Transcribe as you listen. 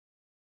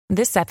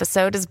This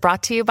episode is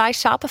brought to you by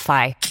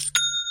Shopify.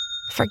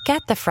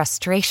 Forget the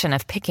frustration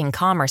of picking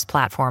commerce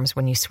platforms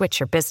when you switch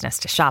your business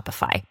to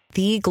Shopify,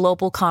 the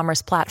global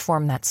commerce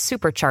platform that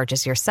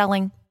supercharges your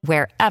selling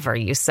wherever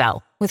you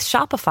sell. With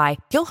Shopify,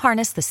 you'll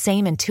harness the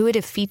same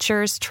intuitive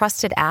features,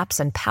 trusted apps,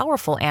 and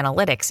powerful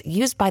analytics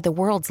used by the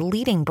world's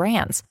leading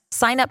brands.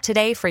 Sign up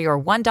today for your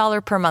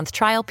 $1 per month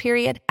trial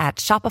period at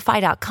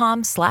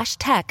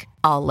shopify.com/tech,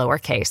 all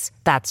lowercase.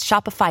 That's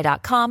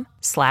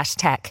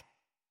shopify.com/tech.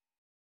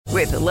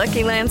 With the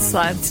Lucky Land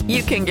Slots,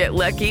 you can get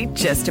lucky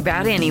just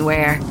about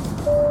anywhere.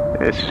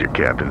 This is your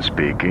captain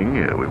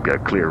speaking. We've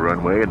got clear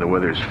runway and the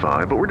weather's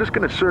fine, but we're just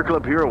going to circle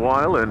up here a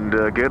while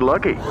and get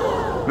lucky.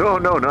 No,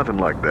 nothing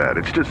like that.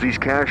 It's just these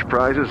cash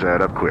prizes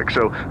add up quick.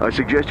 So I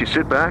suggest you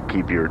sit back,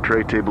 keep your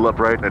tray table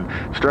upright, and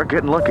start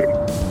getting lucky.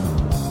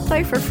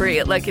 Play for free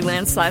at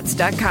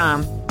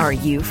LuckyLandSlots.com. Are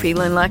you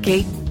feeling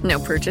lucky? No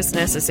purchase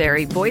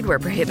necessary. Void where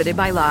prohibited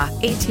by law.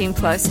 18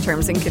 plus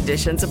terms and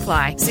conditions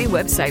apply. See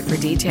website for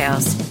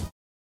details.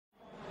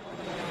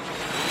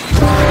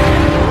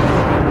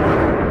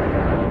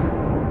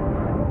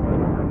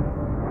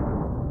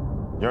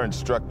 Your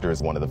instructor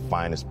is one of the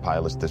finest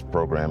pilots this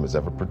program has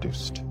ever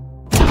produced.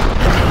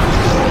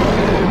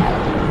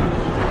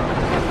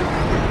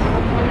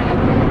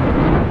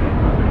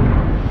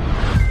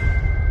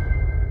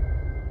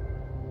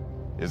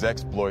 His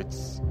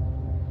exploits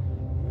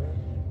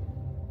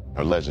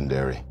are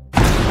legendary.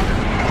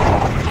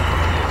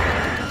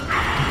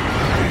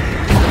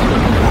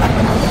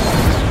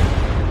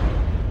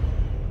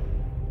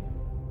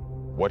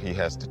 What he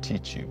has to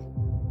teach you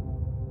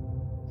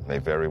may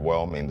very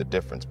well mean the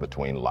difference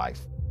between life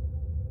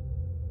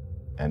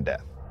and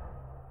death.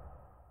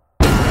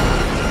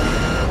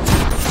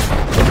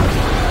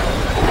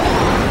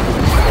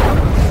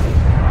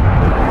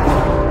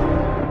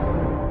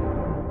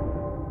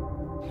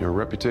 Your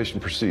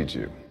reputation precedes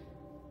you.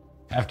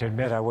 I have to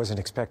admit, I wasn't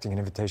expecting an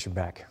invitation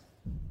back.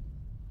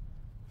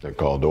 They're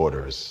called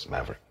orders,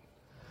 Maverick.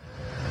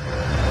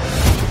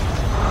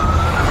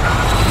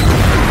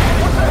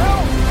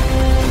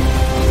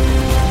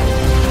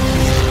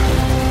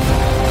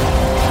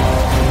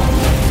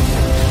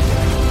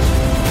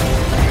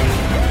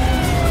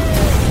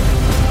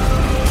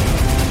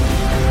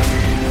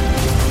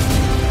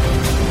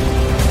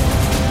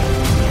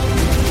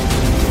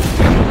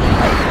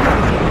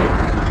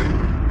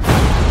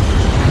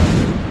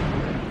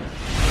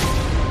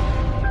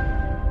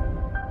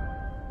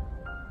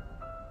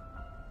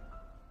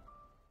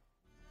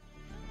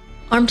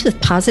 Armed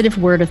with positive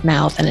word of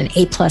mouth and an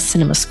A+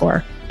 cinema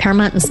score,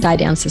 Paramount and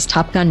Skydance's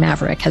Top Gun: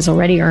 Maverick has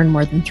already earned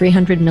more than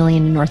 $300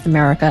 million in North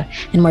America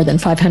and more than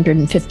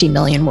 $550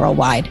 million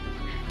worldwide.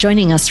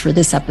 Joining us for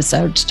this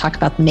episode to talk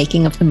about the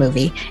making of the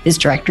movie is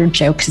director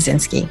Joe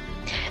Kosinski.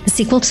 The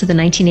sequel to the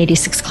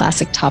 1986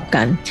 classic Top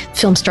Gun, the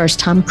film stars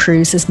Tom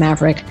Cruise as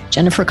Maverick,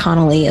 Jennifer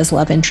Connelly as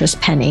love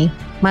interest Penny,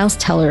 Miles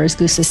Teller as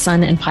Goose's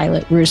son and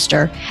pilot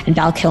Rooster, and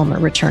Val Kilmer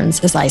returns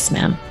as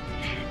Iceman.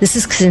 This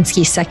is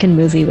Kosinski's second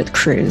movie with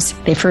Cruise.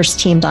 They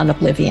first teamed on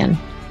Oblivion.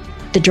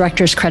 The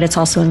director's credits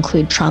also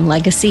include Tron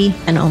Legacy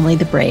and Only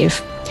the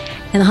Brave.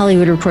 And The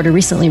Hollywood Reporter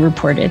recently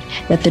reported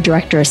that the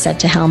director is set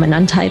to helm an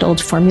untitled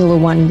Formula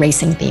One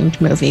racing-themed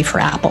movie for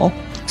Apple,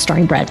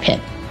 starring Brad Pitt.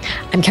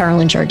 I'm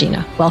Carolyn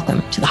Giardina.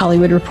 Welcome to The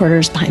Hollywood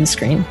Reporter's Behind the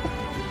Screen.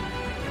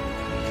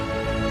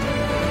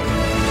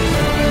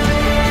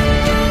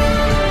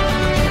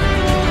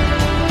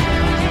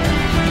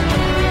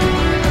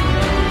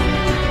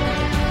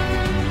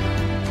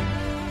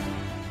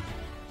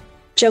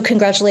 Joe,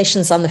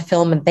 congratulations on the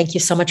film, and thank you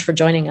so much for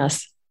joining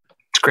us.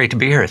 It's great to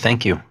be here.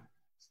 Thank you.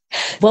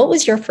 What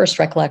was your first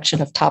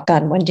recollection of Top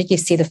Gun? When did you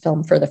see the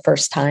film for the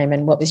first time,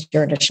 and what was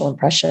your initial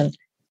impression?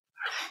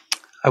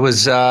 I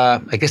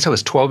guess I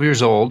was 12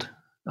 years old,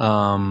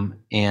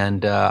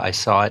 and I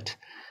saw it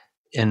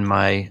in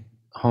my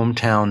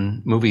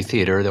hometown movie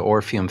theater, the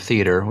Orpheum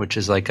Theater, which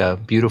is like a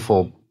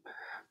beautiful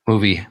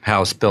movie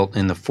house built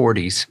in the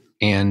 40s.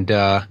 And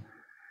I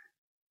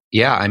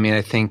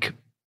think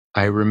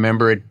I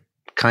remember it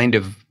kind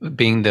of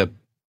being the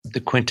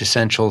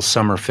quintessential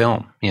summer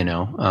film,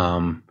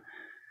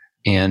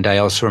 and I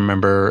also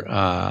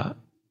remember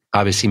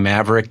obviously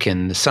Maverick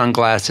and the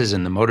sunglasses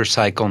and the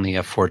motorcycle and the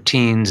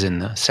F-14s,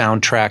 and the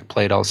soundtrack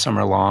played all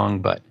summer long.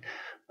 But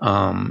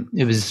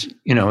it was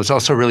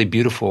also a really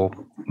beautiful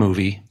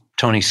movie.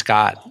 Tony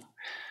Scott,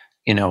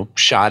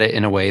 shot it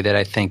in a way that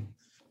I think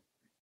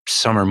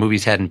summer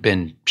movies hadn't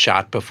been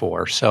shot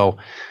before. So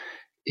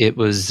it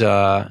was,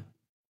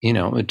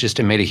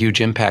 it made a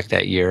huge impact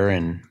that year.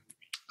 And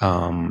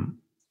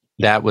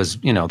that was,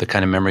 the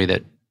kind of memory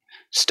that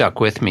stuck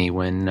with me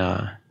when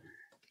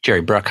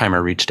Jerry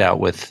Bruckheimer reached out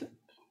with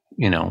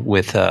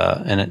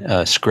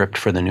a script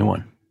for the new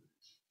one.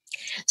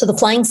 So the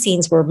flying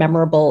scenes were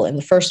memorable in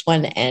the first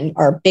one and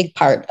are a big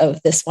part of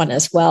this one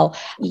as well.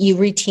 You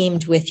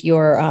reteamed with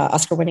your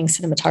Oscar-winning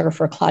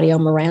cinematographer, Claudio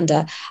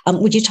Miranda.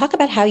 Would you talk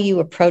about how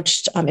you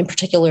approached, in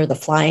particular, the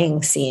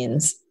flying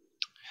scenes?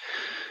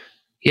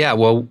 Yeah,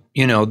 well,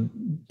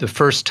 the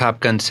first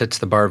Top Gun sets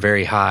the bar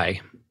very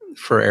high.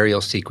 for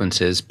aerial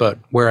sequences, but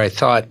where I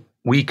thought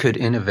we could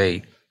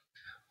innovate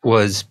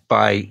was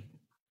by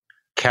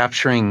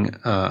capturing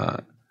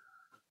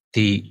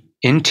the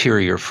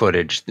interior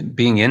footage,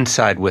 being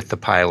inside with the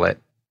pilot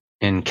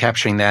and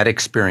capturing that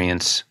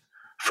experience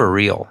for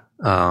real.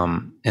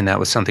 And that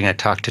was something I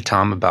talked to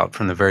Tom about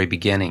from the very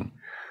beginning.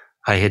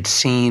 I had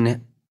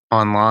seen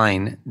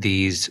online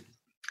these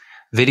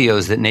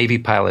videos that Navy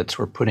pilots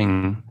were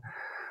putting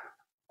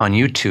on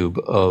YouTube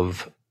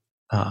of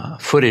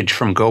footage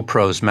from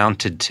GoPros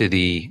mounted to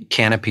the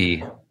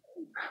canopy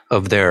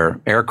of their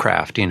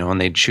aircraft,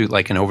 and they'd shoot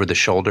like an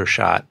over-the-shoulder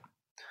shot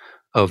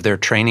of their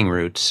training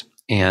routes.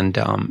 And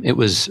it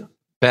was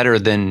better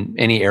than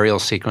any aerial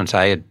sequence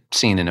I had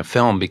seen in a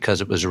film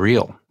because it was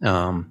real.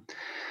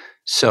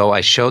 So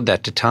I showed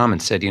that to Tom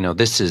and said,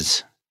 this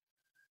is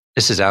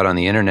out on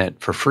the internet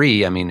for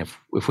free. I mean,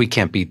 if we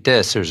can't beat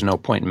this, there's no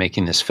point in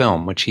making this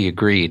film, which he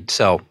agreed.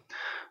 So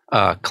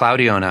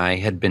Claudio and I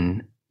had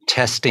been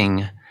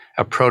testing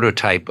a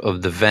prototype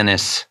of the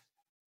Venice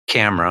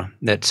camera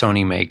that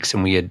Sony makes,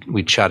 and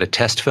we'd shot a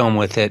test film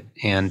with it,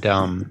 and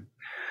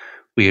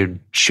we were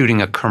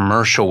shooting a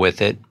commercial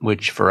with it,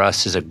 which for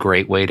us is a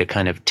great way to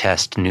kind of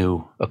test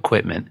new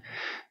equipment.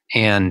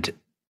 And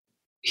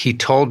he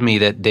told me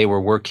that they were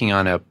working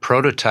on a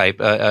prototype,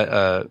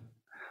 a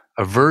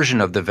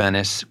version of the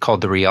Venice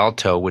called the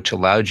Rialto, which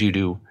allowed you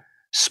to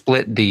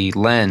split the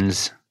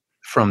lens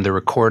from the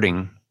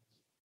recorder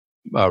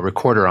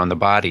on the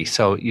body.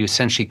 So you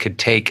essentially could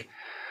take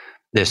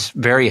this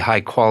very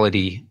high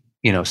quality,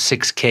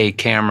 6K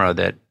camera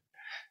that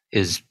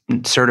is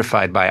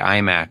certified by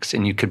IMAX,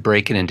 and you could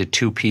break it into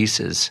two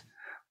pieces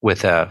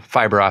with a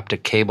fiber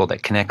optic cable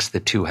that connects the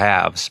two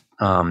halves.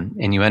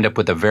 And you end up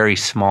with a very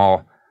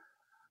small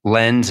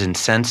lens and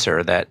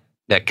sensor that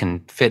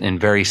can fit in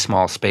very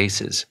small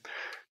spaces.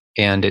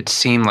 And it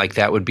seemed like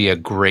that would be a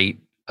great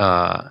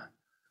thing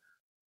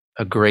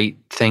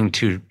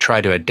to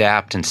try to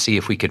adapt and see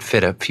if we could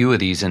fit a few of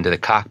these into the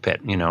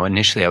cockpit.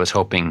 Initially I was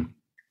hoping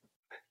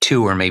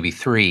 2 or maybe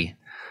 3.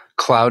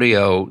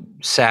 Claudio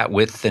sat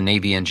with the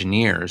Navy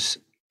engineers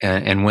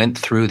and went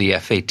through the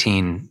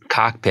F-18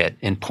 cockpit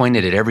and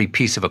pointed at every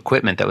piece of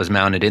equipment that was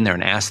mounted in there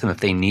and asked them if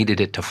they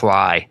needed it to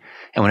fly.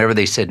 And whenever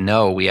they said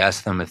no, we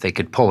asked them if they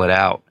could pull it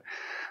out.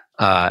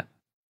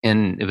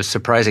 And it was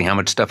surprising how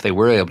much stuff they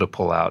were able to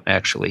pull out,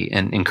 actually,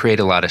 and create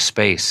a lot of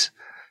space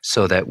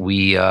so that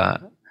we,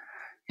 and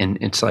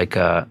it's like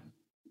a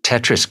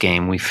Tetris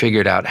game, we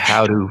figured out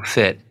how to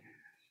fit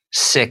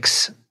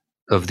 6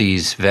 of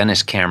these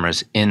Venice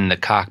cameras in the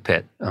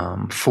cockpit.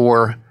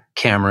 4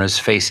 cameras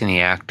facing the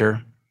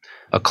actor,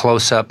 a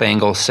close-up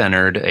angle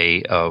centered,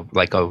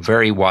 like a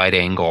very wide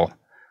angle,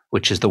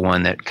 which is the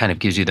one that kind of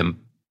gives you the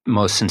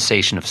most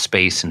sensation of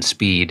space and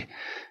speed,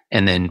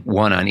 and then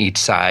 1 on each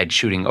side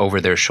shooting over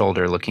their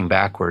shoulder looking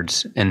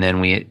backwards. And then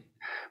we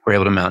were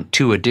able to mount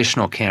 2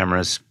 additional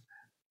cameras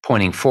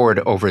pointing forward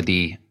over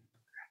the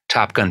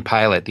Top Gun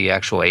pilot, the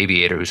actual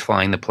aviator who's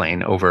flying the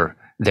plane, over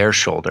their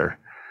shoulder,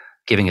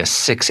 giving us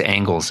 6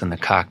 angles in the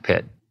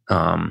cockpit.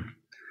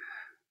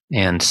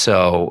 And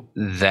so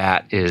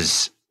that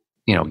is,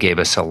 gave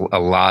us a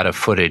lot of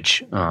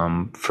footage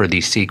for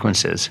these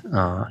sequences.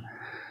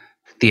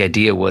 The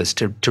idea was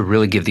to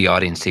really give the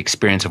audience the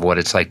experience of what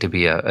it's like to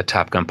be a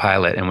Top Gun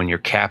pilot. And when you're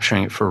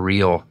capturing it for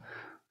real,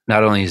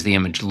 not only does the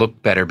image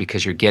look better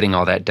because you're getting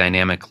all that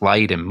dynamic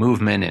light and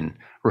movement and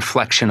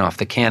reflection off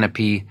the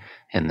canopy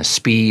and the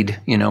speed,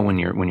 when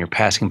you're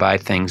passing by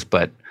things,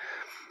 but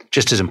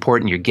just as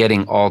important, you're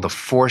getting all the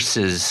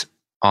forces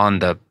on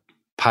the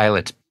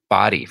pilot's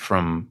body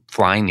from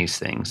flying these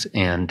things.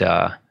 And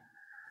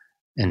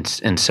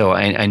so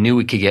I knew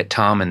we could get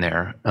Tom in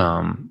there.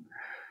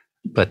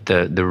 But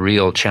the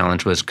real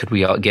challenge was, could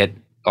we get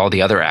all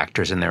the other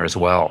actors in there as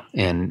well?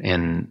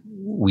 And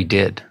we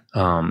did.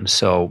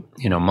 So,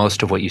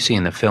 most of what you see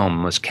in the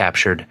film was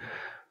captured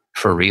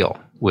for real,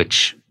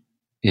 which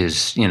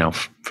is,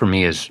 for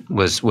me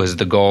was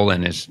the goal,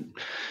 and is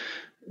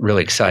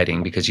really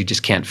exciting because you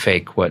just can't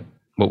fake what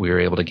we were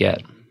able to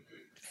get.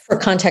 For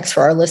context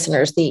for our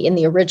listeners, in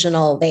the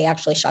original, they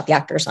actually shot the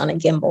actors on a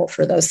gimbal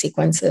for those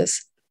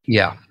sequences.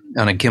 Yeah,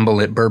 on a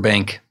gimbal at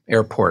Burbank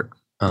Airport.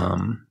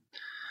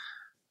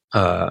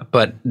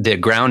 But the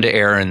ground to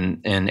air and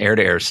air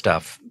to air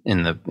stuff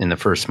in the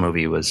first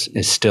movie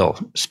is still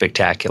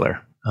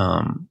spectacular,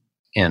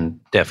 and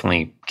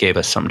definitely gave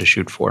us something to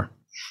shoot for.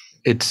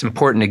 It's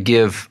important to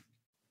give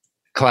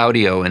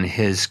Claudio and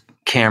his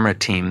camera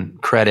team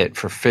credit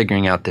for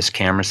figuring out this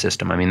camera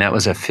system. I mean, that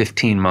was a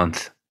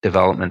 15-month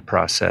development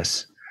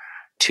process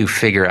to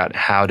figure out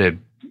how to,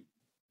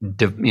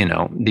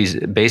 these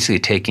basically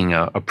taking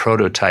a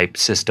prototype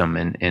system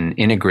and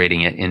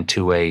integrating it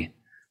into a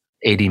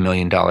 $80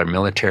 million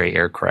military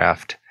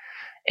aircraft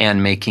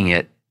and making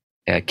it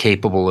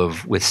capable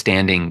of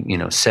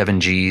withstanding, 7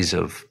 Gs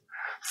of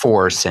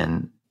force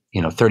and,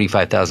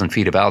 35,000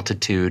 feet of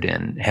altitude,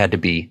 and had to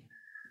be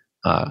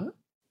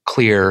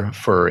clear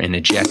for an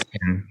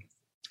ejection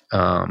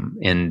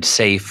and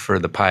safe for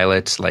the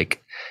pilots.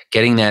 Like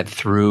getting that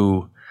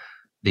through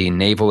the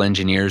naval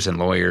engineers and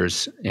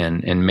lawyers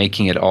and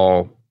making it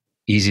all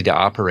easy to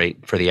operate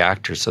for the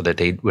actors so that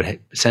they would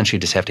essentially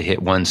just have to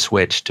hit one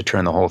switch to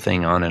turn the whole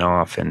thing on and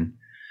off, and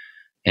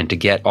to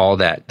get all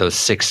those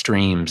 6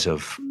 streams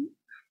of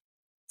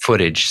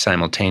footage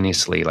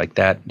simultaneously, like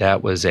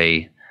that was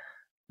a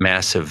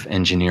massive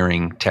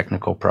engineering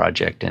technical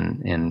project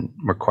and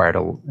required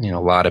a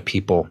lot of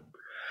people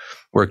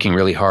working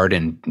really hard,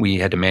 and we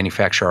had to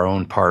manufacture our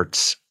own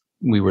parts.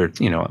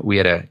 We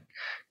had a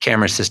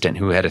camera assistant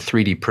who had a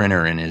 3D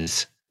printer in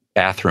his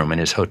bathroom in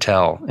his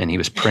hotel, and he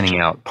was printing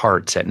out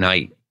parts at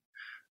night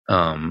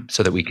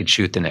so that we could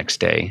shoot the next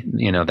day.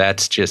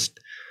 That's just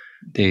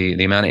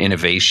the amount of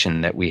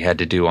innovation that we had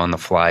to do on the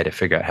fly to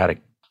figure out how to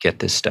get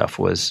this stuff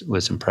was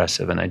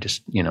impressive. And I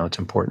just, it's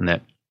important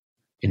that,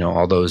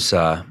 all those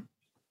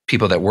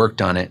people that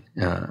worked on it,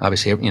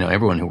 obviously,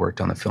 everyone who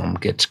worked on the film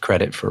gets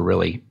credit for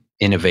really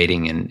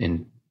innovating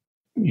and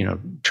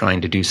trying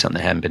to do something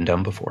that hadn't been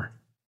done before.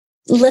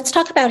 Let's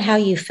talk about how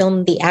you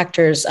filmed the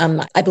actors.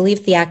 I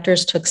believe the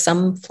actors took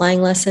some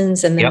flying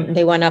lessons and then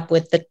they went up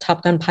with the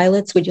Top Gun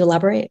pilots. Would you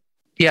elaborate?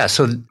 Yeah,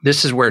 so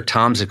this is where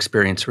Tom's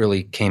experience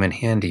really came in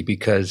handy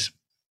because,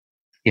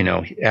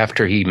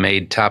 after he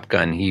made Top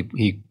Gun,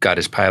 he got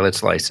his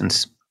pilot's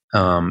license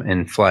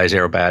and flies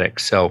aerobatics.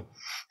 So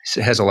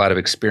he has a lot of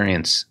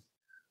experience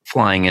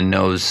flying and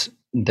knows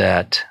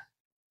that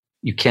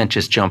you can't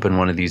just jump in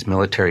one of these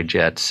military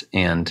jets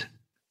and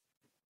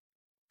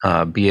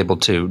be able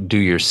to do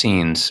your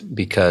scenes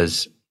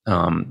because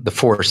the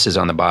force is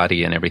on the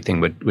body and everything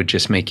would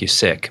just make you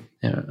sick.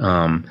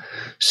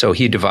 So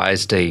he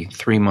devised a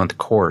 3-month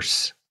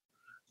course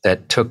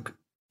that took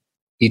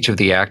each of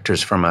the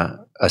actors from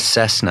a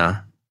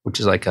Cessna, which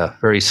is like a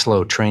very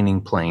slow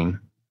training plane,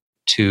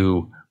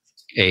 to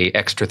a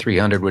Extra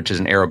 300, which is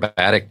an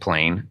aerobatic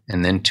plane,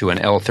 and then to an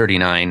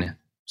L-39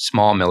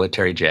 small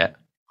military jet,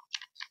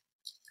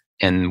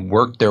 and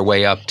worked their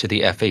way up to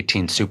the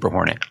F-18 Super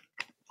Hornet.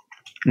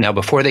 Now,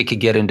 before they could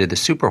get into the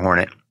Super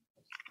Hornet,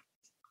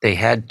 they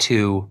had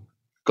to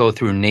go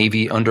through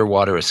Navy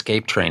underwater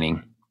escape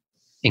training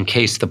in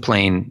case the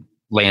plane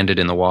landed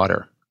in the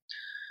water,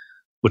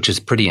 which is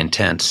pretty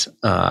intense.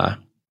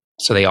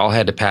 So they all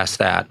had to pass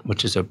that,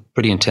 which is a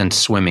pretty intense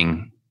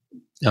swimming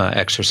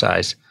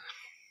exercise.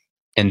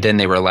 And then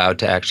they were allowed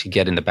to actually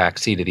get in the back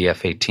seat of the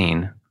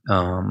F-18.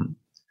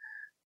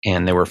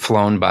 And they were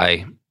flown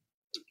by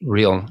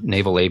real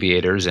naval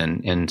aviators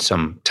and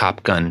some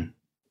Top Gun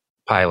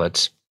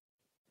pilots.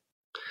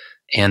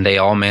 And they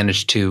all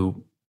managed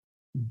to,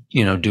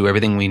 do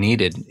everything we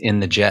needed in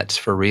the jets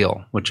for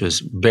real, which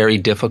was very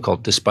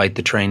difficult despite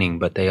the training,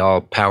 but they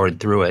all powered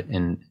through it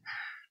and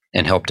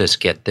helped us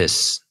get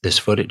this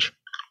footage.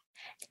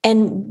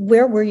 And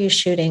where were you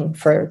shooting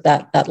for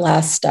that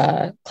last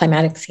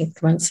climatic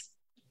sequence?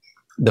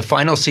 The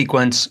final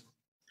sequence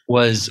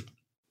was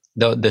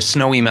the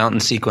snowy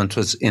mountain sequence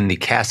was in the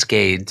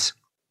Cascades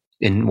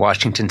in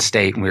Washington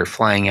State, and we were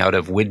flying out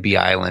of Whidbey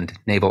Island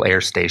Naval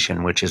Air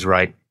Station, which is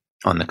right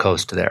on the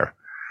coast there.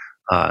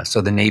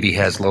 So the Navy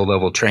has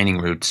low-level training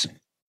routes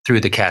through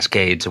the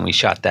Cascades, and we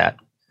shot that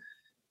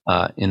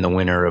in the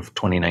winter of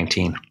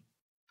 2019.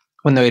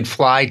 When they'd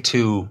fly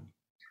to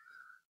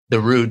the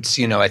routes,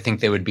 I think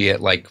they would be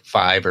at like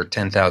 5,000 or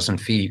 10,000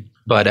 feet.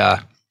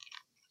 But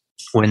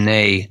when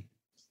they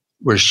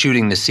were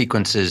shooting the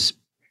sequences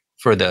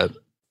for the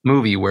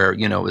movie where,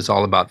 it was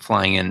all about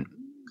flying in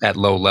at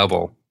low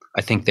level,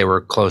 I think they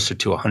were closer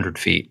to 100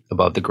 feet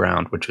above the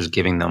ground, which was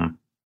giving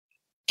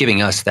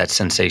us that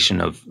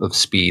sensation of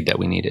speed that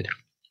we needed.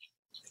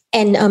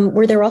 And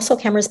were there also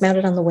cameras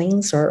mounted on the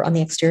wings or on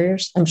the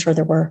exteriors? I'm sure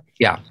there were.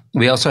 Yeah.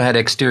 We also had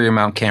exterior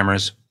mount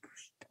cameras,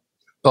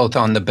 both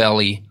on the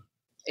belly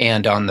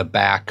and on the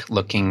back,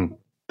 looking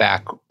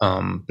back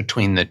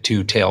between the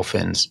 2 tail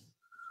fins.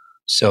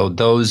 So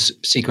those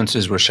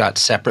sequences were shot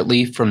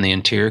separately from the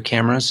interior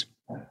cameras.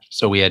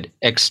 So we had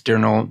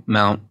external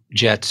mount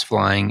jets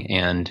flying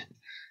and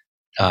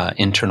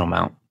internal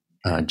mount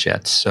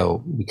jets.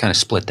 So we kind of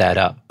split that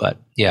up. But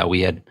yeah,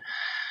 we had,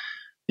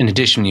 in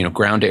addition,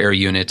 ground to air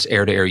units,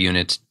 air to air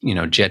units,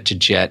 jet to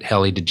jet,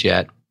 heli to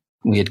jet.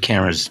 We had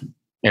cameras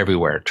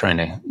everywhere trying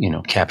to,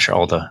 capture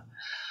all the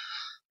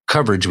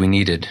coverage we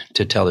needed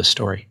to tell this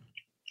story.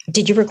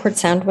 Did you record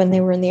sound when they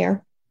were in the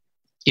air?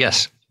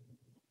 Yes.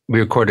 We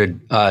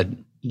recorded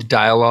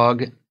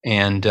dialogue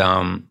and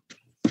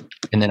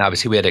then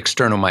obviously we had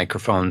external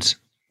microphones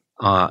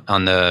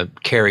on the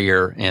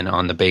carrier and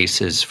on the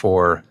bases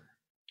for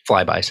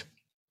flybys,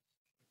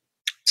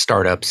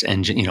 startups,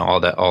 and all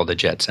the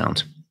jet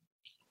sounds.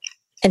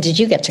 And did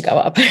you get to go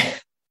up?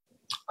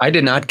 I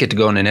did not get to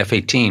go in an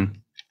F-18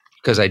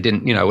 because I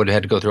didn't. I would have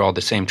had to go through all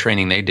the same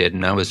training they did,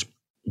 and I was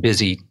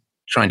busy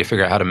trying to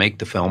figure out how to make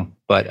the film.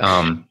 But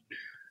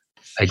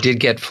I did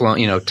get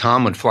flown.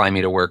 Tom would fly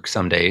me to work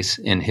some days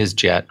in his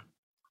jet,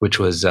 which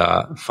was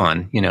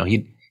fun.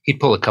 He'd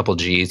pull a couple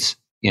G's.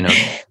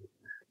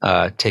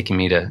 Taking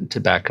me to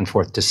back and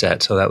forth to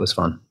set, so that was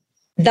fun.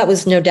 That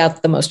was no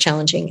doubt the most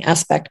challenging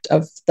aspect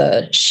of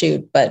the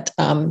shoot, but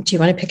do you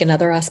want to pick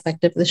another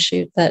aspect of the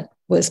shoot that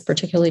was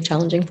particularly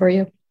challenging for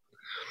you?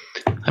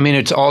 I mean,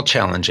 it's all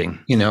challenging.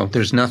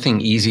 There's nothing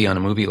easy on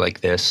a movie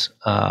like this.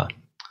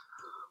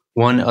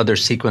 One other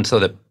sequence, though,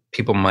 that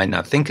people might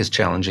not think is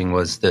challenging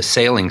was the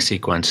sailing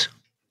sequence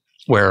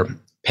where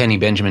Penny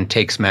Benjamin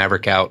takes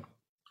Maverick out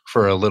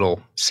for a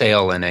little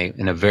sail in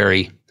a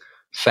very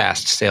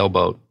fast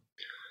sailboat.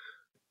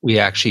 We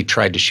actually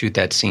tried to shoot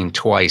that scene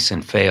twice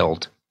and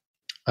failed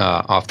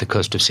off the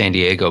coast of San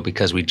Diego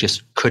because we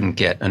just couldn't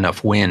get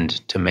enough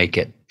wind to make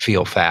it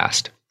feel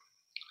fast.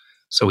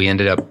 So we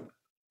ended up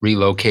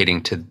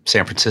relocating to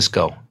San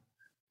Francisco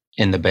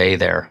in the bay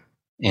there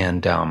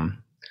and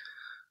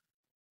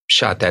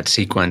shot that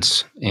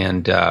sequence.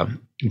 And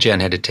Jen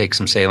had to take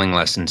some sailing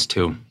lessons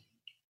to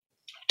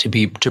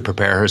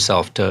prepare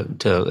herself to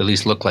at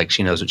least look like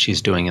she knows what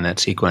she's doing in that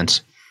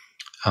sequence.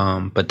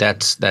 But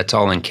that's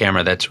all in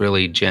camera. That's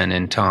really Jen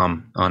and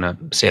Tom on a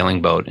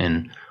sailing boat,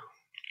 and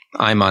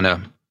I'm on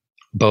a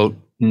boat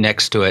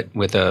next to it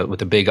with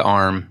a big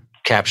arm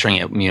capturing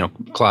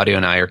it. Claudio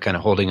and I are kind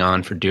of holding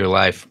on for dear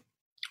life,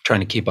 trying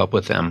to keep up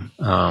with them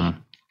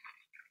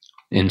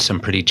in some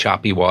pretty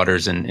choppy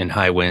waters and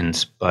high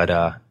winds. But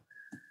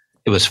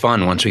it was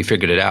fun once we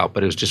figured it out.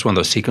 But it was just one of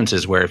those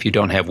sequences where if you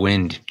don't have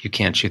wind, you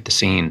can't shoot the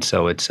scene.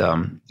 So it's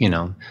one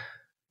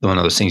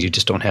of those things you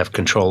just don't have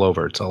control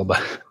over. It's all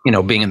about,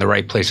 being in the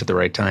right place at the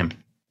right time.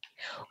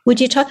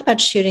 Would you talk about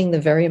shooting the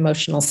very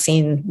emotional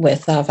scene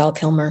with Val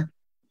Kilmer?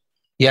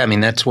 Yeah, I mean,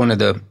 that's one of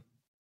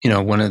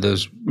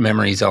those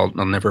memories I'll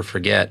never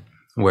forget,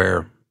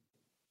 where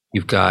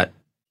you've got,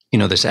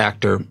 this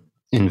actor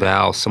in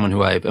Val, someone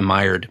who I've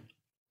admired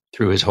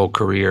through his whole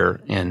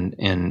career,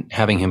 and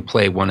having him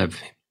play one of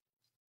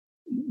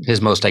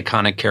his most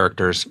iconic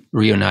characters,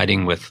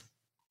 reuniting with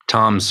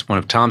one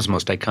of Tom's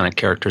most iconic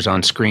characters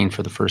on screen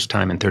for the first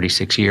time in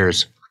 36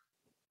 years.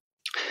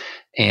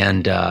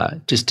 And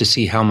just to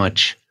see how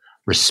much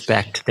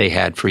respect they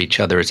had for each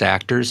other as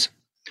actors,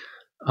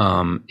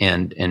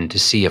 and to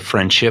see a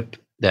friendship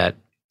that,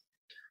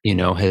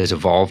 has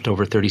evolved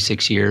over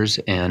 36 years.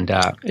 And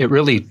it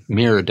really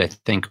mirrored, I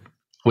think,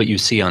 what you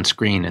see on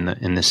screen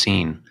in the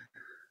scene.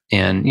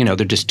 And,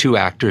 they're just two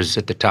actors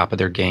at the top of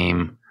their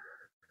game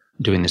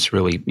doing this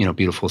really,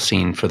 beautiful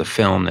scene for the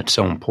film that's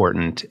so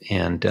important.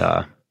 And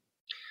it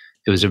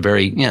was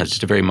it's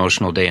just a very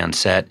emotional day on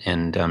set,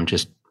 and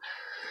just,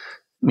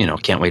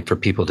 can't wait for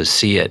people to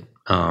see it,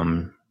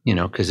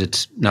 because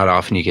it's not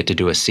often you get to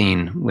do a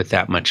scene with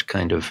that much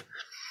kind of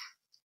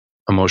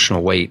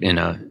emotional weight in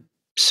a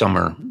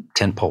summer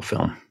tentpole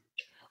film.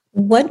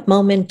 What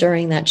moment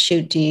during that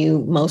shoot do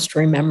you most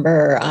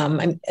remember,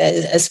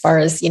 as far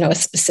as, a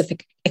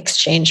specific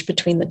exchange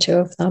between the two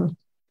of them?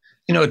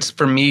 It's,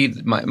 for me,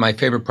 my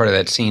favorite part of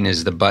that scene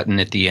is the button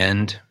at the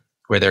end,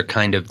 where they're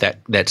kind of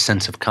that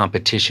sense of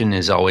competition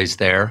is always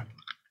there,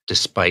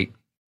 despite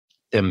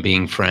them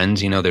being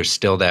friends. There's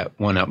still that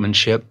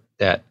one-upmanship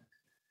that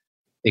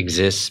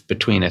exists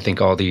between, I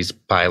think, all these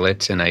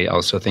pilots, and I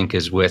also think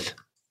is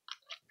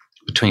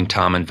between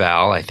Tom and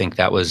Val. I think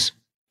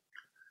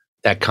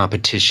that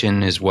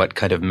competition is what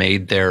kind of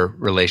made their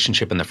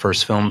relationship in the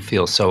first film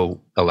feel so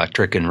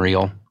electric and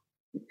real,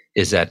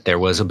 is that there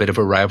was a bit of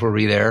a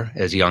rivalry there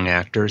as young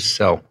actors.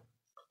 So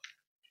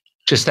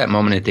just that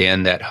moment at the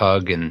end, that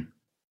hug and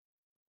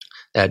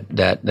that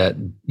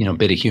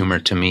bit of humor,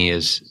 to me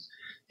is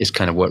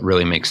kind of what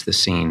really makes the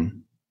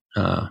scene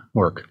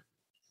work.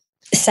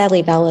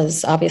 Sadly, Val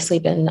has obviously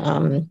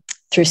been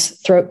through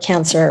throat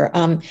cancer.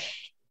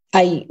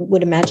 I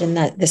would imagine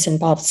that this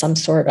involved some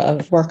sort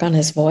of work on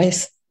his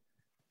voice.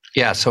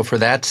 Yeah. So for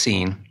that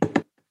scene,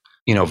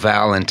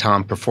 Val and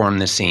Tom performed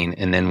the scene,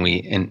 and then we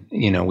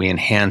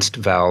enhanced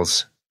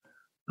Val's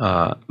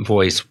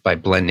voice by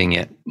blending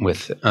it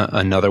with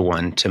another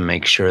one to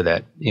make sure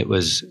that it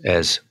was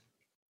as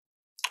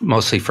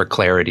mostly for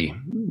clarity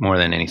more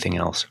than anything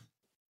else.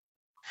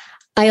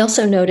 I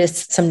also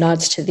noticed some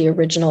nods to the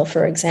original,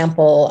 for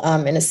example,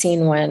 in a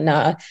scene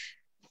when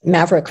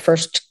Maverick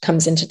first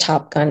comes into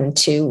Top Gun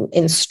to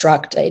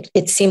instruct.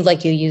 It seemed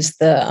like you used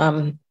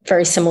the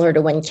very similar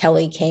to when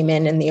Kelly came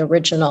in the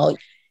original.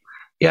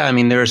 Yeah, I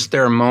mean, there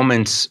are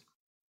moments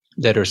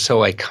that are so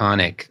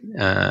iconic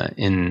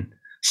in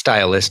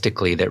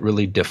stylistically that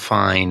really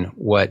define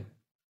what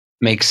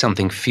makes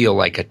something feel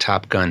like a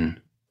Top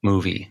Gun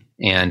movie.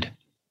 And,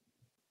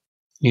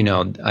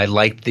 I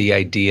liked the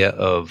idea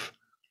of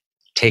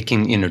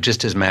taking,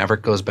 just as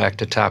Maverick goes back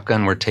to Top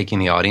Gun, we're taking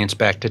the audience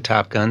back to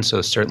Top Gun.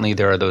 So certainly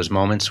there are those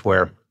moments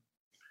where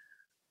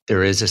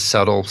there is a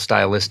subtle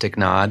stylistic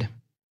nod.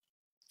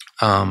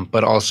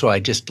 But also I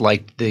just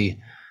liked the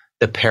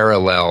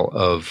parallel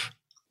of,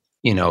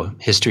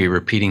 history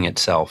repeating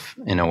itself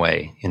in a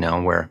way,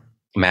 where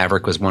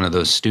Maverick was one of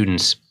those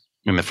students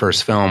in the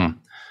first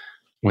film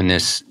when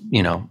this,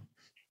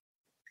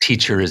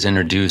 teacher is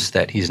introduced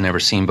that he's never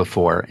seen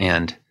before,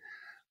 and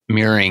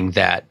mirroring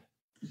that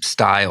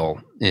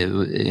style.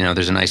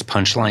 There's a nice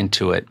punchline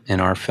to it in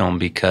our film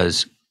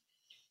because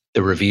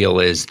the reveal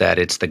is that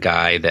it's the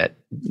guy that,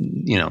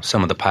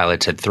 some of the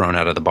pilots had thrown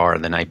out of the bar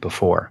the night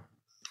before.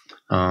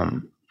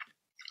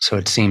 So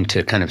it seemed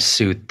to kind of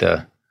suit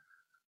the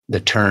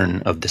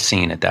turn of the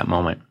scene at that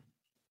moment.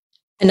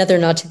 Another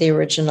nod to the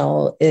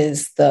original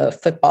is the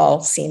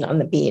football scene on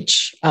the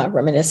beach,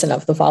 reminiscent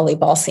of the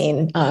volleyball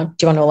scene. Do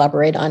you want to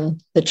elaborate on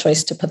the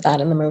choice to put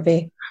that in the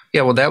movie?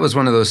 Yeah, well, that was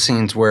one of those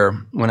scenes where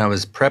when I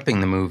was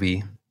prepping the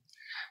movie,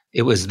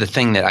 it was the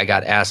thing that I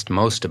got asked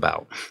most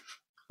about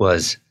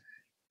was,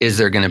 is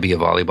there going to be a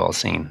volleyball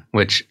scene?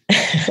 Which,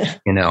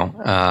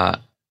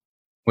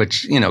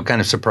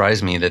 kind of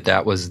surprised me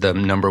that was the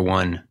number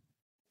one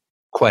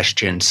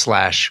question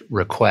 /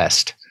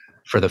 request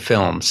for the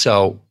film.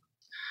 So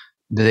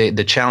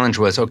the challenge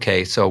was,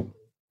 okay, so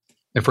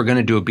if we're going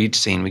to do a beach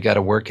scene, we got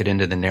to work it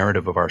into the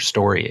narrative of our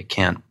story.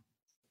 We're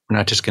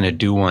not just going to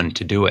do one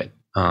to do it.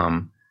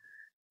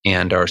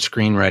 And our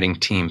screenwriting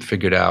team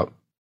figured out,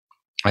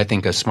 I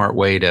think, a smart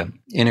way to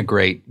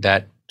integrate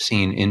that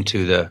scene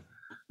into the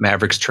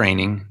Mavericks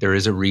training. There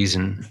is a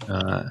reason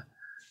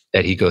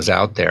that he goes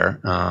out there.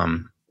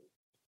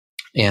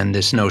 And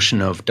this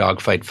notion of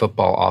dogfight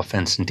football,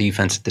 offense and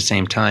defense at the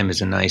same time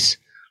is a nice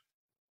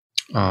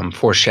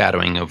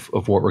foreshadowing of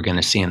what we're going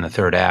to see in the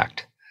third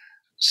act.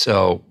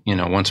 So,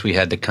 once we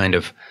had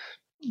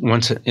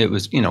once it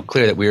was,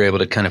 clear that we were able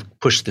to kind of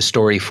push the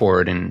story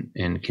forward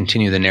and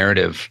continue the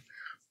narrative,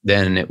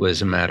 then it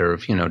was a matter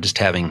of, just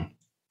having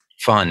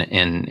fun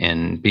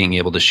and being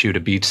able to shoot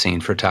a beach scene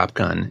for Top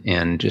Gun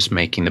and just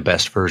making the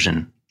best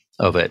version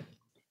of it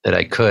that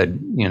I could,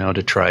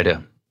 to try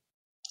to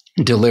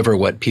deliver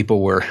what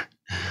people were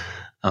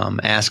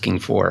asking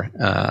for.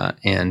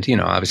 And,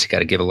 obviously got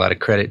to give a lot of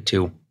credit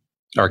to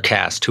our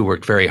cast who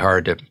worked very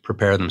hard to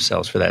prepare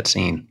themselves for that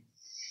scene.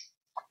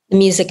 The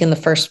music in the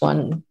first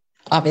one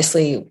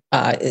obviously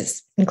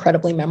is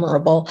incredibly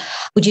memorable.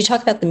 Would you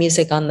talk about the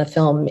music on the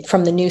film,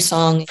 from the new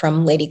song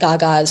from Lady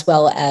Gaga, as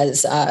well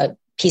as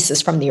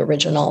pieces from the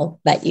original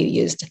that you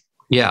used?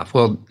 Yeah,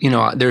 well,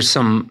 there's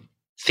some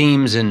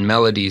themes and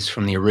melodies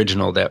from the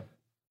original that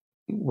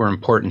were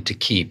important to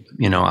keep.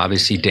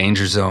 Obviously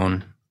Danger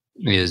Zone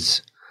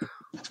is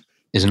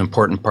an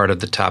important part of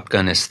the Top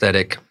Gun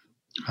aesthetic.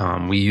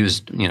 We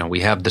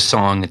have the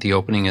song at the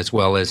opening, as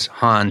well as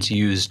Hans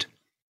used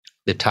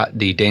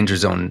the Danger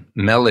Zone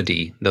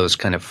melody, those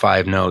kind of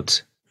 5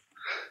 notes,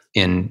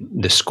 in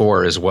the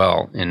score as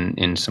well,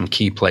 in some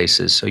key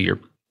places. So you're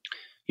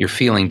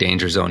feeling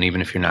Danger Zone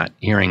even if you're not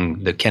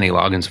hearing the Kenny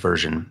Loggins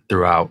version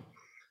throughout.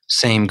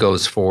 Same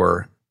goes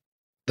for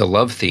the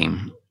love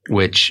theme,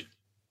 which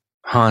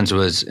Hans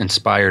was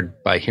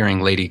inspired by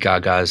hearing Lady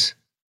Gaga's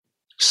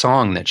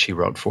song that she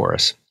wrote for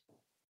us.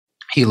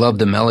 He loved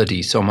the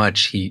melody so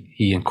much, he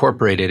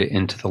incorporated it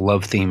into the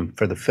love theme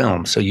for the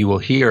film. So you will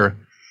hear,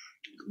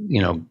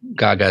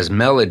 Gaga's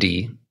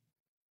melody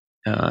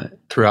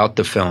throughout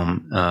the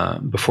film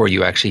before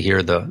you actually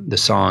hear the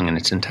song in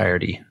its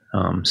entirety.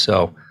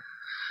 So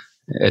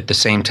at the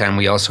same time,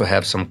 we also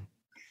have some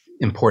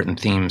important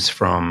themes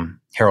from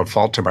Harold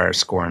Faltermeyer's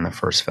score in the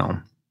first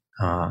film.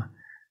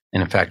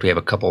 And in fact, we have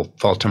a couple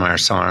Faltermeyer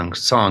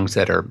songs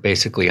that are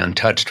basically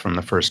untouched from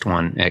the first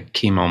one at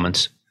key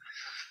moments.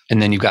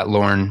 And then you've got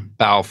Lorne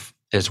Balfe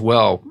as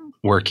well,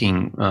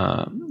 working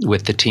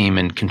with the team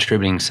and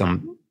contributing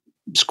some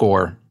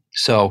score.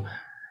 So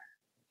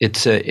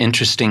it's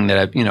interesting that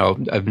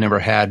I've never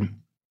had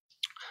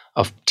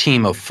a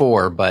team of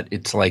 4, but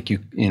it's like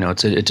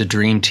it's a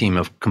dream team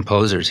of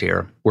composers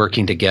here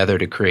working together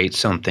to create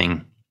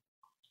something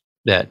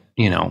that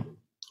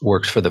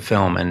works for the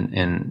film,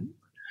 and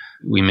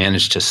we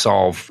managed to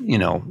solve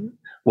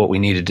what we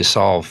needed to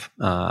solve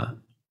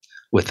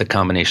with the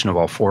combination of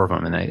all 4 of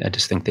them, and I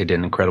just think they did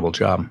an incredible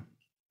job.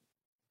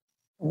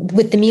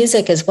 With the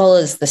music as well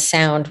as the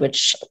sound,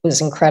 which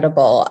was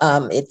incredible,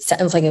 it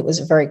sounds like it was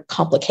a very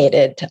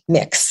complicated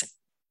mix.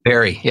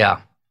 Very,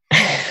 yeah.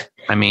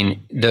 I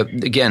mean,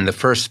 the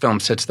first film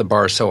sets the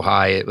bar so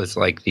high. It was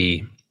like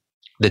the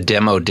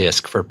demo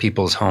disc for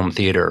people's home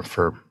theater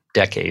for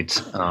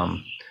decades.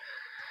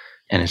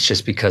 And it's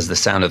just because the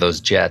sound of those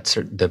jets,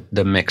 or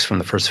the mix from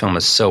the first film,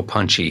 is so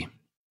punchy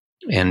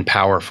and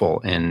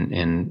powerful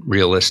and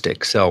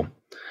realistic. So,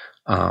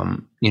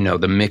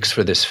 the mix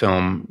for this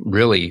film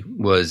really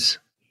was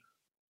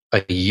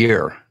a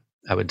year,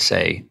 I would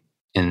say,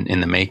 in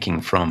the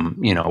making.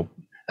 From,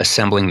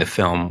 assembling the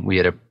film, we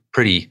had a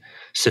pretty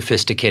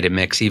sophisticated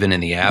mix, even in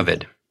the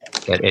Avid,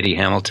 that Eddie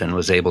Hamilton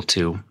was able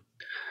to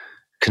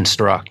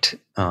construct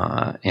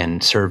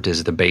and served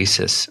as the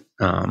basis,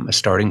 a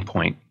starting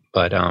point.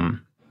 But,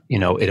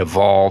 it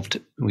evolved.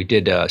 We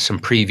did some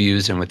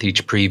previews, and with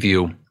each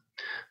preview,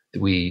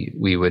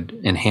 we would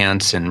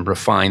enhance and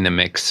refine the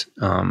mix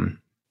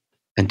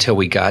until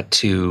we got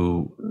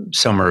to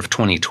summer of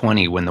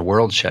 2020, when the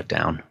world shut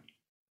down.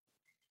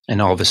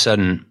 And all of a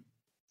sudden,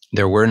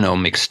 there were no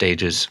mix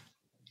stages,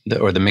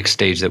 or the mix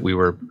stage that we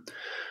were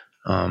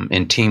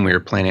in team we were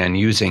planning on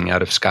using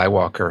out of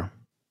Skywalker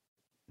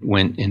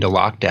went into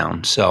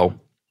lockdown. So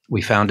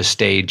we found a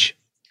stage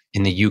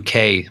in the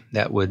UK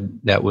that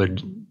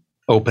would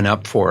open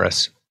up for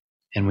us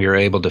and we were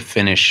able to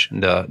finish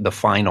the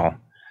final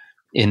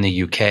in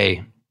the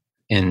UK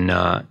in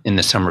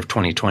the summer of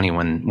 2020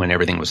 when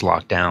everything was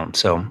locked down.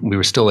 So we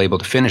were still able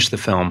to finish the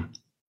film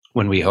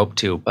when we hoped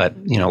to, but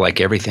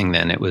like everything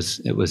then, it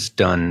was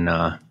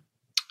done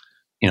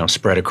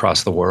spread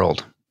across the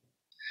world.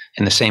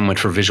 And the same went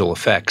for visual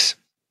effects.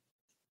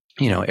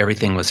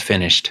 Everything was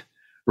finished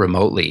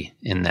remotely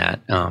in that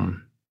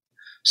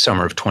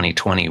summer of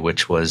 2020,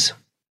 which was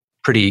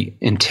pretty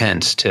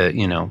intense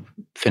to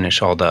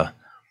finish all the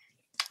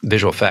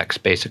visual effects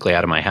basically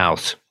out of my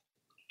house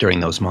during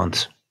those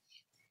months.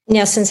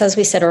 Now, since, as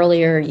we said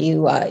earlier,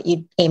 you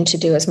aimed to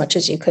do as much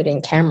as you could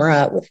in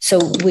camera, so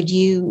would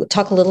you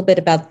talk a little bit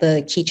about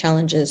the key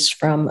challenges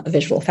from a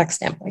visual effects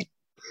standpoint?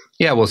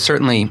 Yeah, well,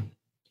 certainly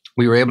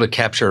we were able to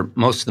capture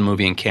most of the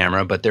movie in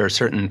camera, but there are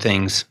certain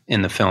things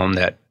in the film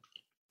that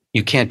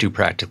you can't do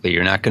practically.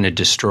 You're not going to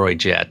destroy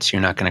jets.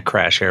 You're not going to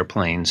crash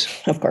airplanes.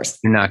 Of course.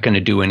 You're not going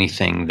to do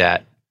anything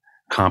that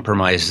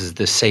compromises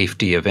the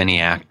safety of any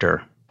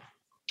actor.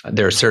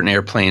 There are certain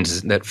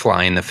airplanes that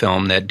fly in the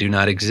film that do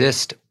not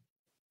exist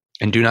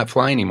and do not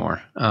fly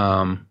anymore.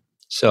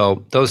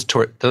 So those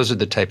are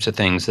the types of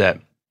things that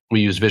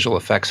we use visual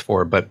effects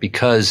for. But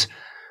because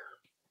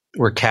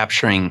we're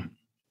capturing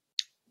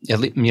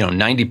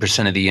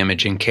 90% of the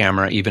image in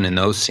camera, even in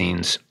those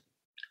scenes,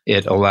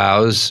 it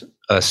allows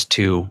us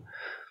to,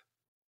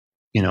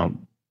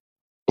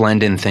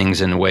 blend in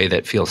things in a way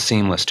that feels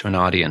seamless to an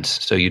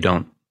audience. So you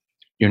don't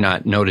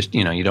know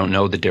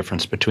the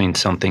difference between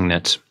something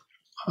that's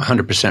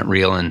 100%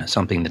 real and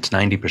something that's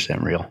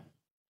 90% real.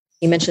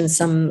 You mentioned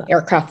some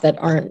aircraft that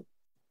aren't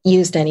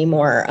used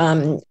anymore.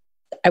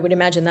 I would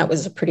imagine that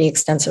was a pretty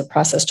extensive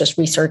process, just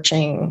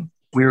researching.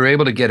 We were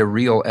able to get a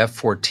real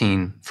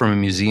F-14 from a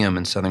museum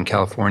in Southern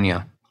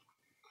California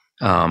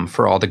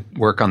for all the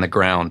work on the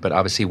ground. But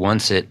obviously,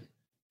 once it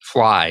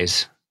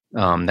flies,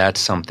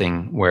 that's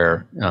something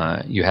where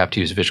you have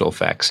to use visual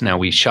effects. Now,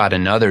 we shot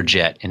another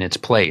jet in its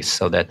place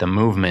so that the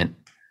movement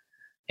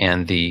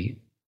and the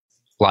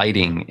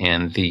lighting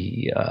and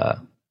the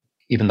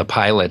even the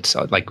pilots,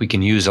 like we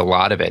can use a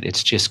lot of it.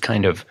 It's just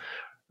kind of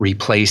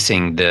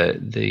replacing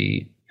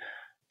the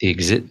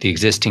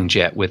existing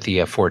jet with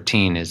the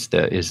F-14 is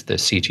the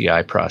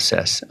CGI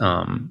process.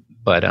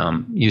 But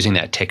using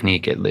that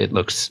technique, it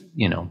looks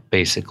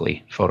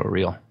basically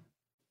photoreal.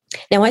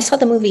 Now, I saw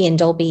the movie in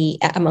Dolby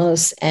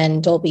Atmos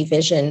and Dolby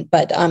Vision,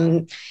 but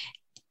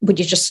would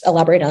you just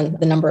elaborate on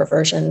the number of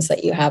versions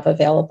that you have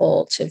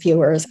available to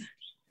viewers?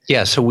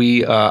 Yeah, so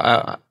we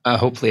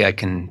hopefully I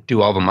can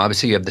do all of them.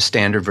 Obviously, you have the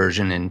standard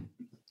version in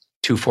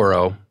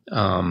 2:4:0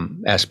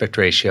 aspect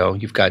ratio.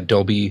 You've got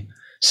Dolby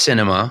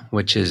Cinema,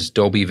 which is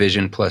Dolby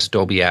Vision plus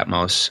Dolby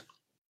Atmos.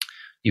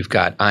 You've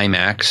got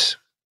IMAX,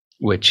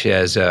 which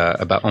has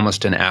about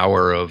almost an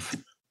hour of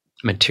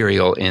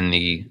material in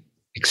the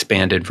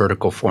expanded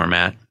vertical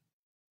format.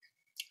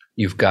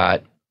 You've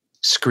got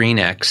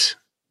ScreenX,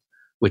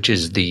 which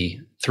is the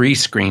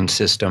 3-screen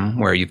system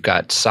where you've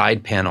got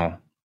side panel.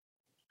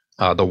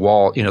 The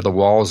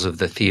walls of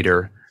the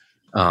theater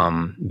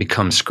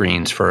become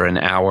screens for an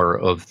hour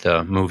of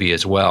the movie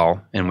as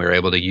well. And we were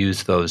able to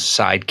use those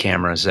side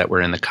cameras that were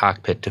in the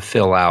cockpit to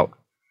fill out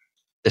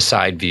the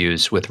side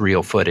views with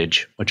real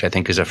footage, which I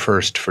think is a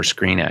first for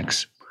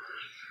ScreenX.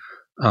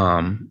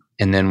 And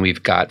then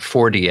we've got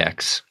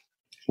 4DX,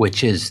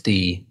 which is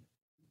the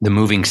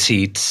moving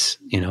seats,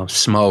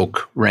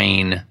 smoke,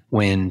 rain,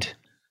 wind,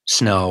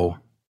 snow,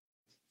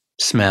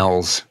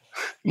 smells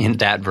in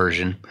that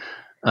version.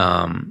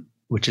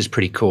 Which is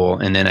pretty cool.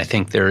 And then I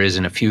think there is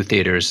in a few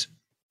theaters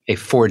a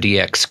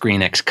 4DX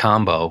ScreenX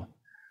combo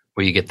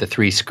where you get the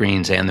 3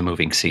 screens and the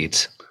moving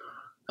seats,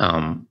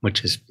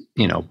 which is,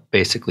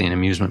 basically an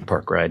amusement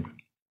park ride.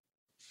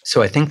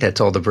 So I think that's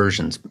all the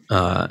versions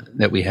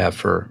that we have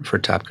for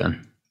Top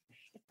Gun.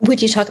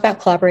 Would you talk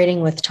about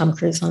collaborating with Tom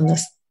Cruise on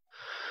this?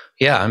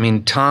 Yeah, I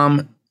mean,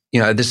 Tom,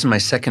 this is my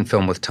second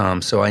film with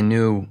Tom, so I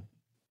knew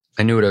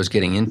what I was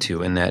getting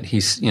into, and that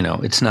he's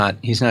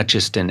not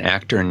just an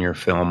actor in your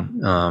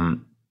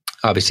film.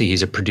 Obviously,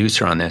 he's a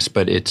producer on this,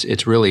 but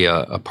it's really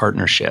a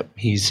partnership.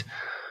 He's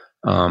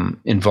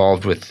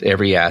involved with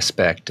every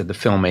aspect of the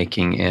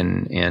filmmaking,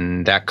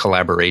 and that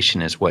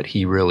collaboration is what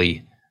he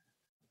really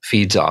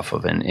feeds off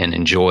of and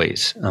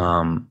enjoys.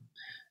 And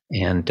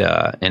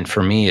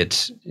for me,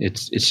 it's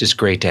just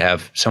great to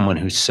have someone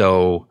who's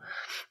so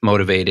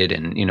motivated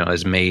and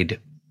has made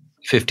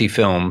 50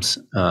 films.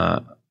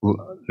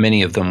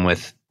 Many of them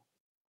with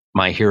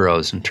my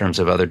heroes in terms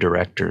of other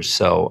directors.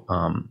 So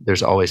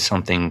there's always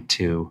something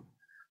to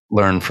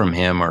learn from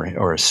him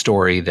or a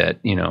story that,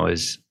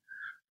 is,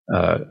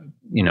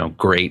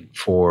 great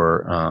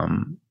for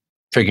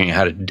figuring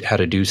out how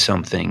to do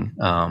something.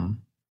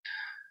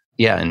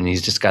 And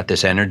he's just got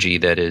this energy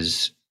that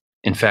is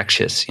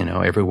infectious.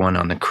 Everyone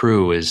on the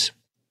crew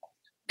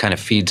kind of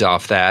feeds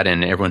off that,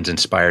 and everyone's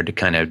inspired to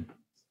kind of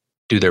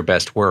do their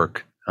best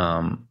work,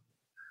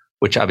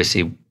 which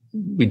obviously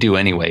we do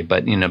anyway,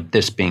 but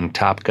this being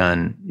Top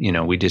Gun,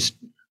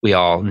 we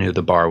all knew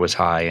the bar was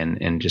high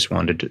and just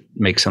wanted to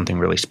make something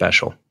really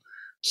special.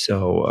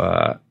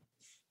 So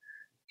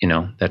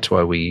that's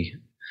why we,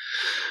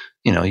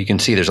 you can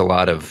see there's a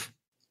lot of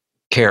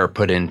care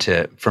put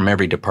into from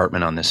every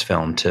department on this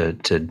film to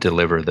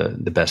deliver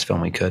the best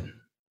film we could.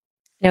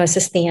 Now, is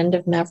this the end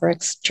of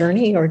Maverick's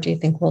journey, or do you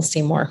think we'll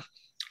see more?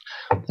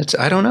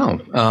 I don't know.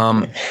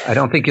 I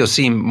don't think you'll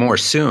see more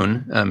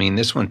soon. I mean,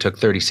 this one took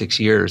 36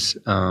 years.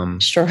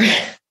 Sure.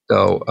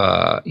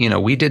 So,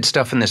 we did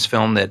stuff in this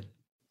film that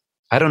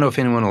I don't know if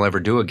anyone will ever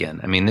do again.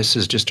 I mean, this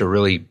is just a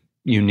really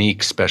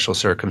unique, special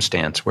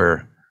circumstance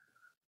where,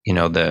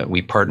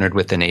 we partnered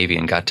with the Navy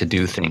and got to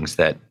do things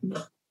that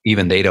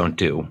even they don't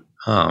do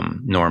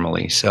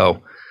normally.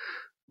 So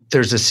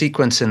there's a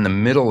sequence in the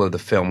middle of the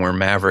film where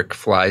Maverick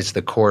flies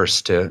the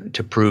course to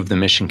prove the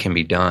mission can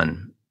be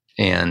done.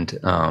 And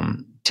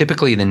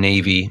typically the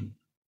Navy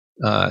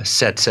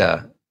sets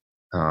a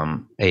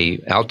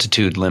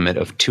altitude limit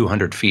of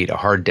 200 feet, a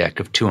hard deck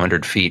of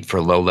 200 feet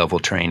for low-level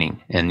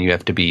training. And you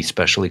have to be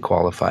specially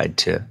qualified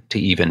to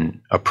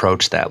even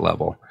approach that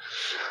level.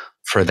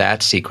 For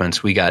that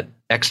sequence, we got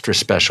extra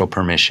special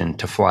permission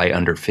to fly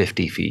under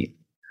 50 feet,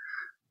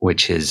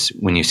 which is,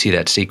 when you see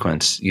that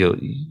sequence,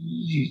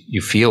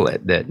 you feel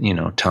it, that,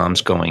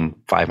 Tom's going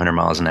 500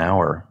 miles an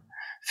hour,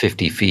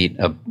 50 feet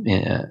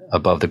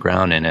above the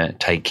ground in a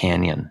tight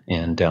canyon.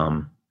 And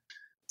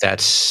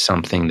that's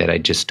something that I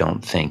just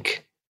don't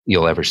think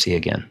you'll ever see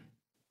again.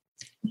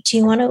 Do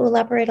you want to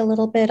elaborate a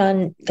little bit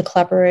on the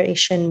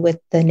collaboration with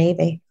the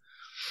Navy?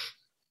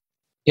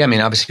 Yeah, I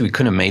mean, obviously we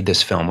couldn't have made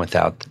this film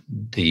without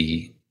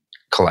the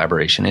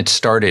collaboration. It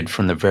started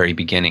from the very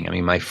beginning. I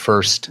mean, the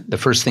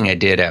first thing I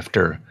did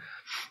after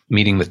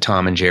meeting with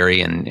Tom and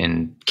Jerry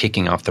and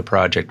kicking off the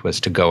project was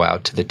to go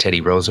out to the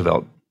Teddy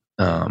Roosevelt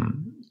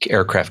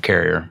aircraft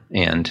carrier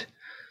and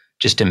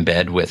just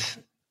embed with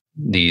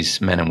these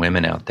men and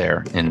women out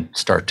there and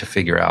start to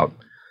figure out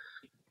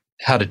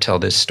how to tell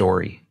this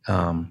story.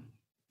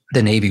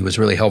 The Navy was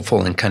really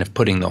helpful in kind of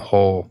putting the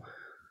whole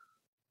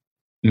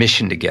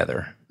mission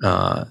together.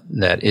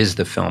 That is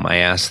the film. I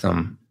asked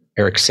them,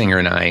 Eric Singer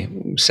and I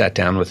sat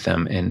down with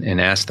them and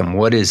asked them,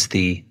 what is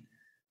the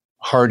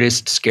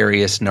hardest,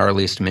 scariest,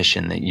 gnarliest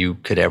mission that you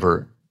could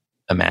ever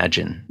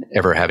imagine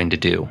ever having to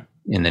do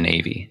in the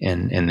Navy?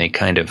 And they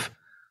kind of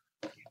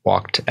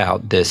walked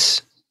out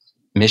this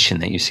mission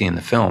that you see in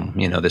the film,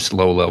 this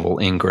low-level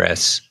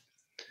ingress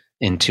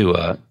into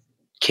a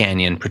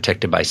canyon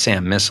protected by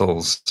SAM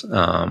missiles,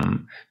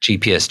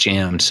 GPS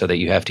jammed so that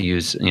you have to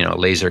use, a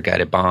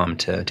laser-guided bomb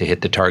to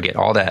hit the target.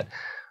 All that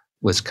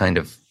was kind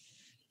of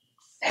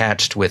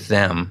hatched with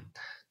them.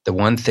 The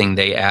one thing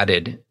they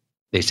added,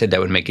 they said that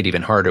would make it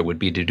even harder, would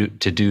be to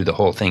do the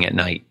whole thing at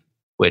night,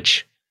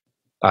 which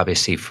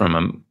obviously from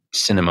a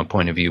cinema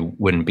point of view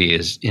wouldn't be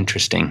as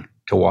interesting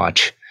to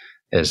watch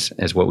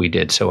as what we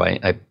did. So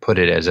I put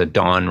it as a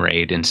dawn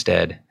raid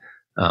instead.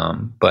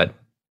 But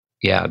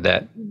yeah,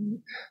 that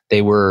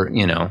they were,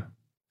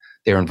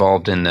 they were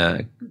involved in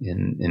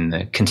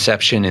the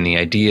conception and the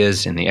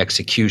ideas and the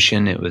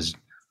execution. It was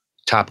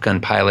Top Gun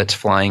pilots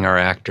flying our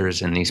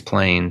actors in these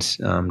planes,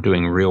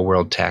 doing real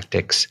world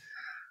tactics.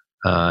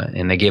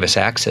 And they gave us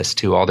access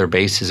to all their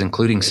bases,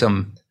 including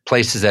some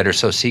places that are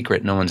so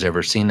secret no one's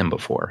ever seen them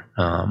before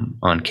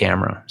on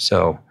camera.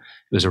 So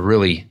it was a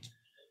really,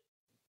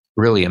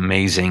 really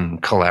amazing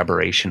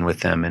collaboration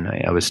with them. And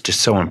I was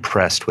just so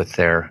impressed with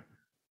their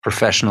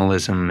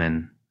professionalism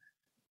and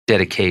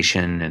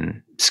dedication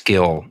and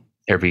skill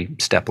every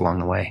step along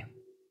the way.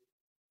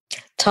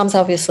 Tom's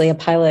obviously a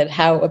pilot.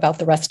 How about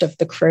the rest of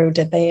the crew?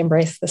 Did they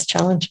embrace this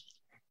challenge?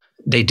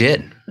 They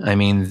did. I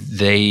mean,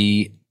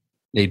 they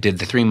did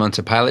the 3 months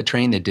of pilot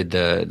training. They did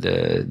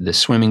the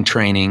swimming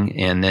training,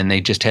 and then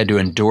they just had to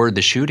endure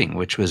the shooting,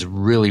 which was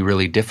really,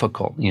 really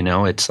difficult.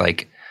 It's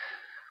like,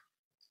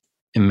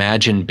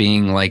 imagine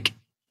being like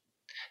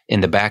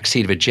in the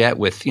backseat of a jet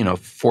with,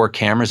 4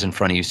 cameras in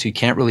front of you, so you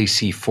can't really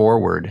see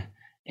forward,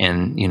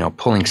 and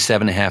pulling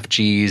 7.5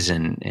 Gs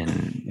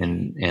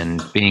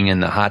and being in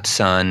the hot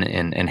sun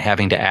and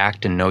having to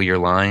act and know your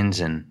lines.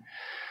 And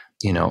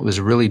it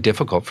was really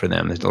difficult for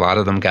them. A lot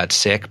of them got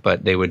sick,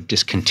 but they would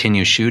just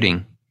continue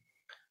shooting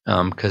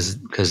because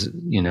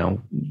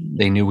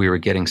they knew we were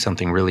getting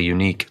something really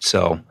unique.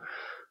 So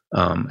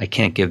I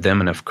can't give them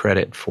enough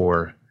credit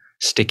for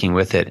sticking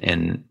with it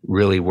and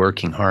really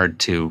working hard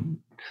to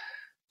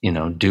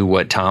do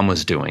what Tom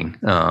was doing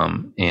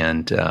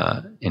and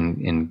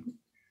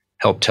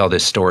help tell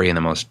this story in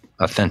the most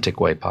authentic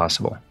way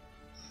possible.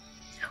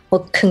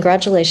 Well,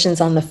 congratulations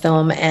on the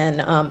film,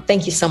 and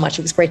thank you so much.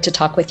 It was great to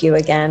talk with you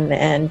again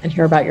and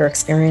hear about your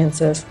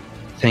experiences.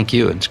 Thank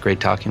you. It's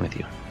great talking with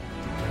you.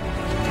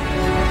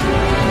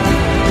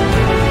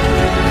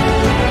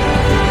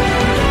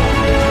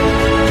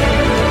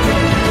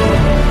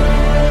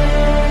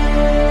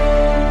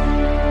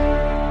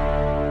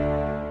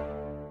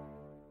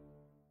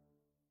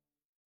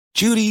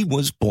 Judy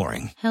was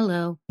boring.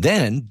 Hello.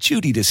 Then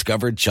Judy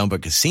discovered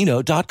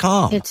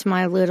ChumbaCasino.com. It's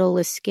my little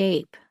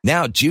escape.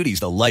 Now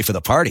Judy's the life of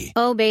the party.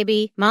 Oh,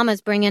 baby, mama's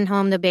bringing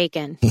home the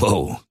bacon.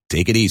 Whoa,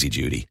 take it easy,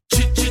 Judy.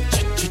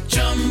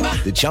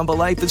 The Chumba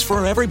life is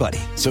for everybody.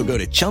 So go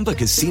to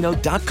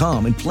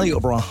ChumbaCasino.com and play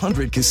over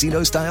 100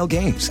 casino-style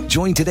games.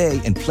 Join today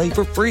and play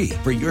for free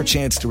for your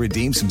chance to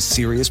redeem some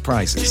serious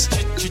prizes.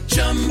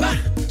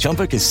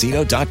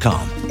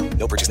 ChumbaCasino.com.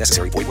 No purchase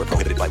necessary. Void where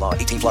prohibited by law.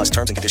 18 plus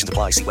terms and conditions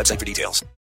apply. See website for details.